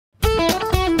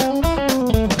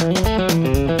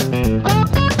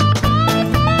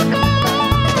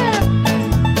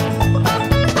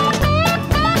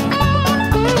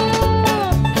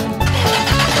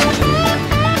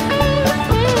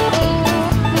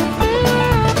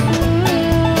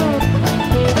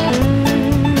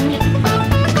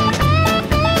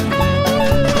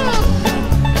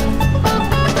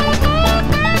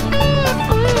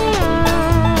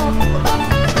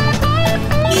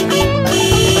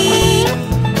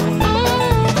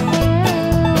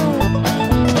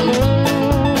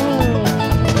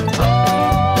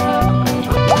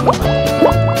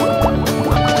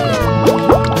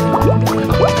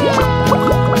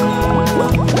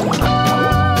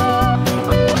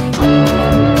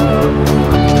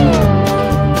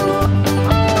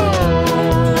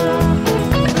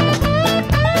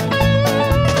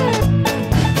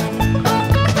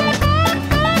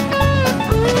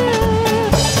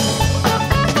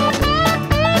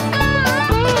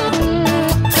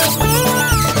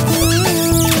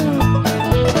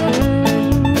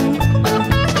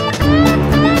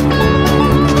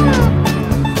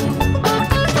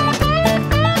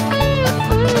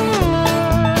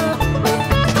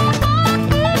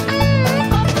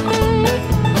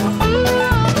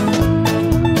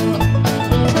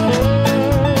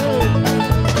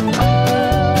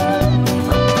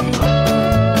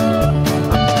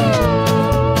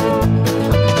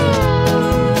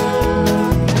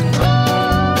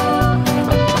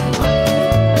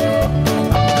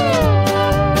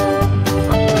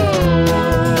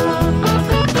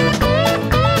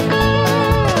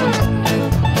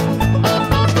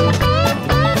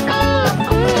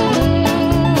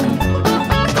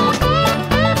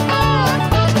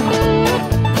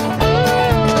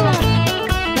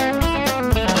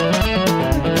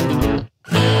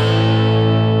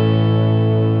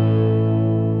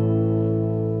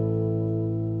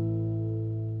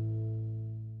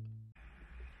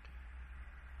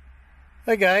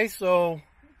Hey guys, so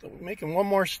making one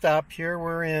more stop here.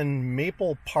 We're in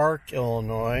Maple Park,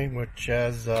 Illinois, which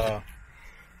has a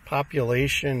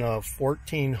population of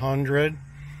 1,400.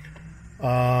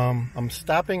 I'm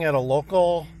stopping at a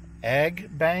local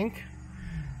ag bank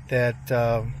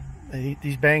that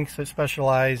these banks that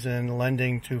specialize in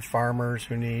lending to farmers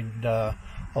who need a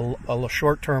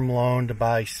short-term loan to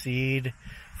buy seed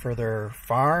for their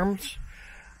farms.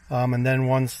 And then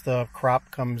once the crop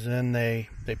comes in, they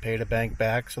pay the bank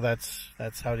back. So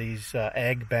that's how these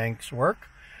ag banks work.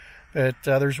 But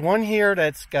there's one here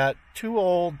that's got two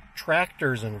old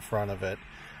tractors in front of it.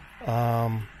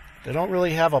 They don't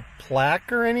really have a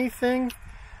plaque or anything.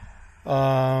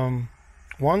 One's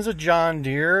a John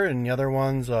Deere and the other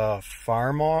one's a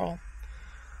Farmall.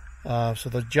 So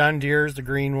the John Deere is the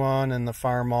green one and the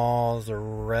Farmall is the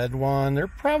red one. They're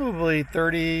probably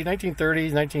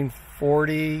 1930s,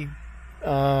 1940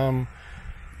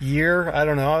 year. I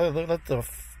don't know. I'll let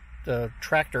the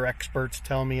tractor experts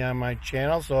tell me on my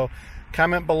channel. So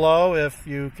comment below if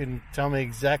you can tell me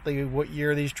exactly what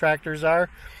year these tractors are.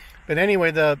 But anyway,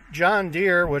 the John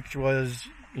Deere, which was,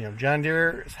 John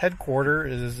Deere's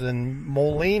headquarters is in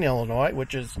Moline, Illinois,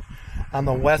 which is on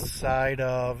the west side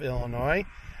of Illinois.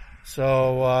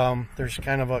 So there's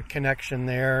kind of a connection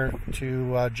there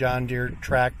to John Deere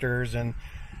tractors. And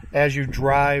as you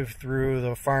drive through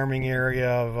the farming area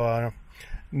of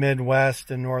Midwest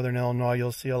and Northern Illinois,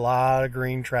 you'll see a lot of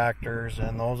green tractors,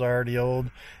 and those are the old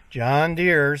John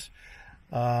Deeres.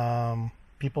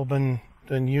 People have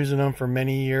been using them for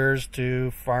many years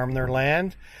to farm their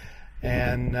land,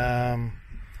 and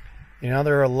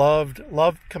they're a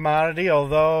loved commodity.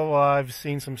 Although I've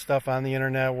seen some stuff on the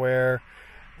internet where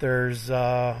there's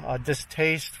a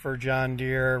distaste for John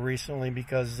Deere recently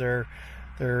because they're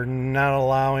not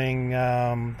allowing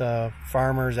the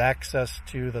farmers access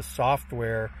to the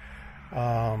software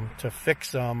to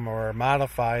fix them or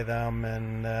modify them,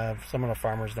 and some of the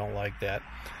farmers don't like that.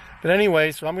 But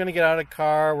anyway, so I'm going to get out of the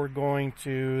car. We're going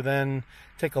to then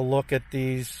take a look at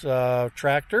these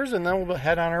tractors, and then we'll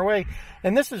head on our way.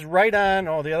 And this is right on,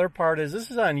 the other part is this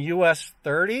is on US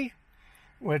 30,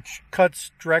 which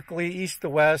cuts directly east to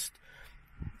west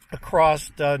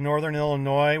across northern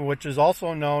Illinois, which is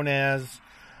also known as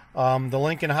the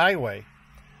Lincoln Highway.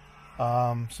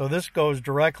 So this goes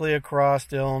directly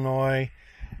across Illinois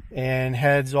and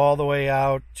heads all the way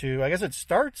out to, I guess it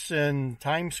starts in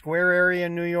Times Square area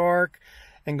in New York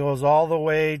and goes all the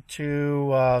way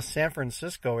to San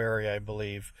Francisco area, I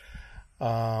believe.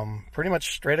 Pretty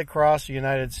much straight across the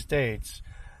United States.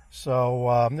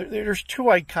 So there's two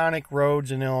iconic roads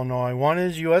in Illinois. One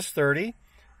is US 30.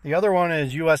 The other one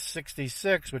is US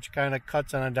 66, which kind of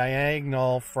cuts on a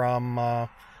diagonal from, I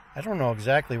don't know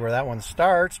exactly where that one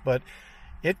starts, but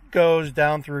it goes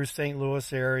down through St.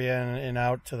 Louis area and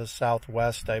out to the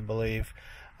southwest, I believe,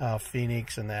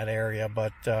 Phoenix and that area.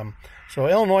 But so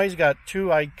Illinois' got two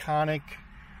iconic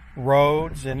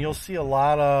roads, and you'll see a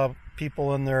lot of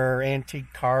people in their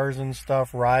antique cars and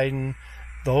stuff riding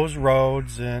those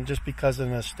roads, and just because of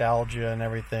nostalgia and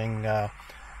everything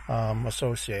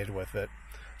associated with it.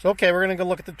 So okay, we're gonna go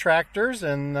look at the tractors,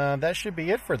 and that should be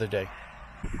it for the day.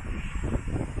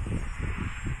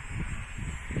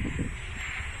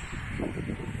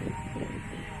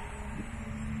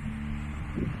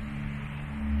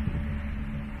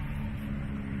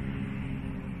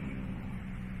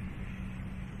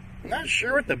 I'm not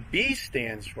sure what the B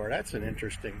stands for. That's an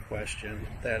interesting question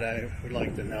that I would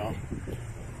like to know.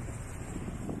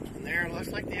 And there,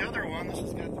 looks like the other one. This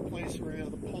has got the place where you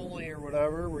have the pulley or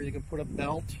whatever, where you can put a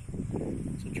belt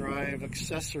to drive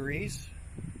accessories.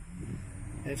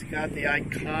 It's got the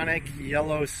iconic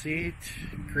yellow seat,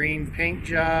 green paint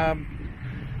job,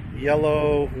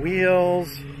 yellow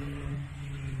wheels.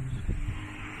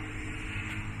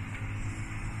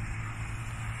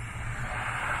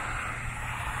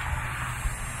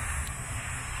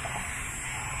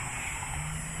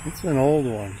 It's an old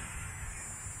one.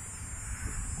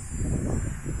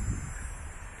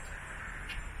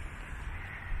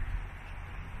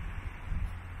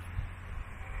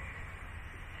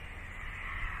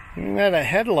 It got a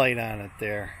headlight on it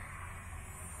there.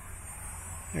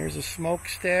 There's a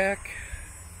smokestack.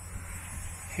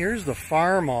 Here's the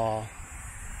Farmall.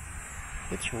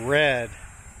 It's red.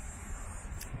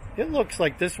 It looks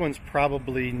like this one's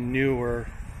probably newer.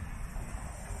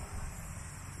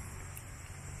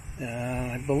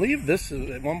 I believe this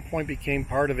is, at one point became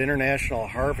part of International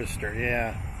Harvester.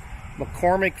 Yeah.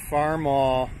 McCormick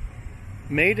Farmall,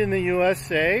 made in the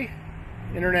USA.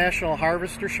 International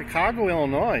Harvester, Chicago,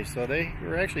 Illinois. So they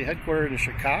were actually headquartered in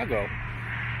Chicago,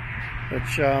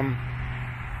 which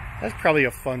That's probably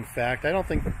a fun fact. I don't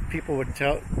think people would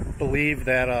believe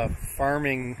that a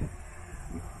farming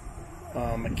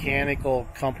mechanical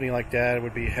company like that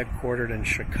would be headquartered in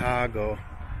Chicago.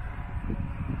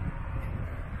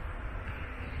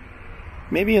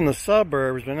 Maybe in the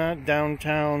suburbs, but not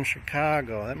downtown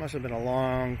Chicago. That must have been a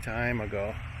long time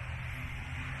ago.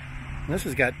 And this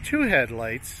has got two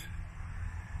headlights.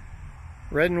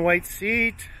 Red and white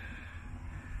seat.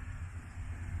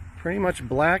 Pretty much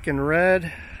black and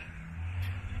red.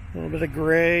 A little bit of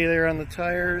gray there on the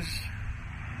tires.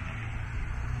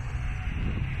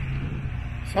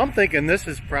 So I'm thinking this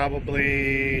is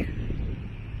probably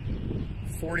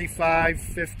 45,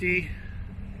 50.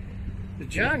 The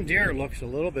John Deere looks a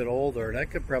little bit older. That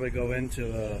could probably go into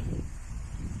the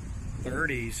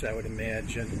 30s, I would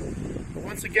imagine. But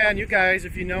once again, you guys,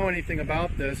 if you know anything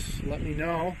about this, let me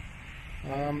know.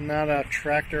 I'm not a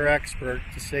tractor expert,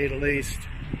 to say the least.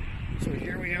 So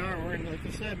here we are. We're in, like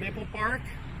I said, Maple Park.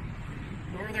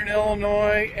 Northern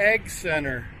Illinois Ag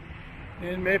Center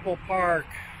in Maple Park.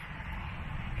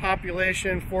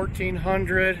 Population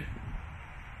 1,400.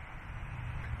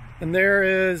 And there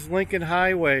is Lincoln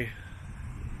Highway.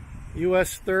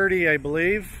 US 30, I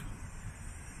believe.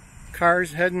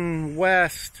 Cars heading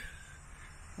west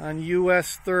on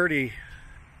US 30.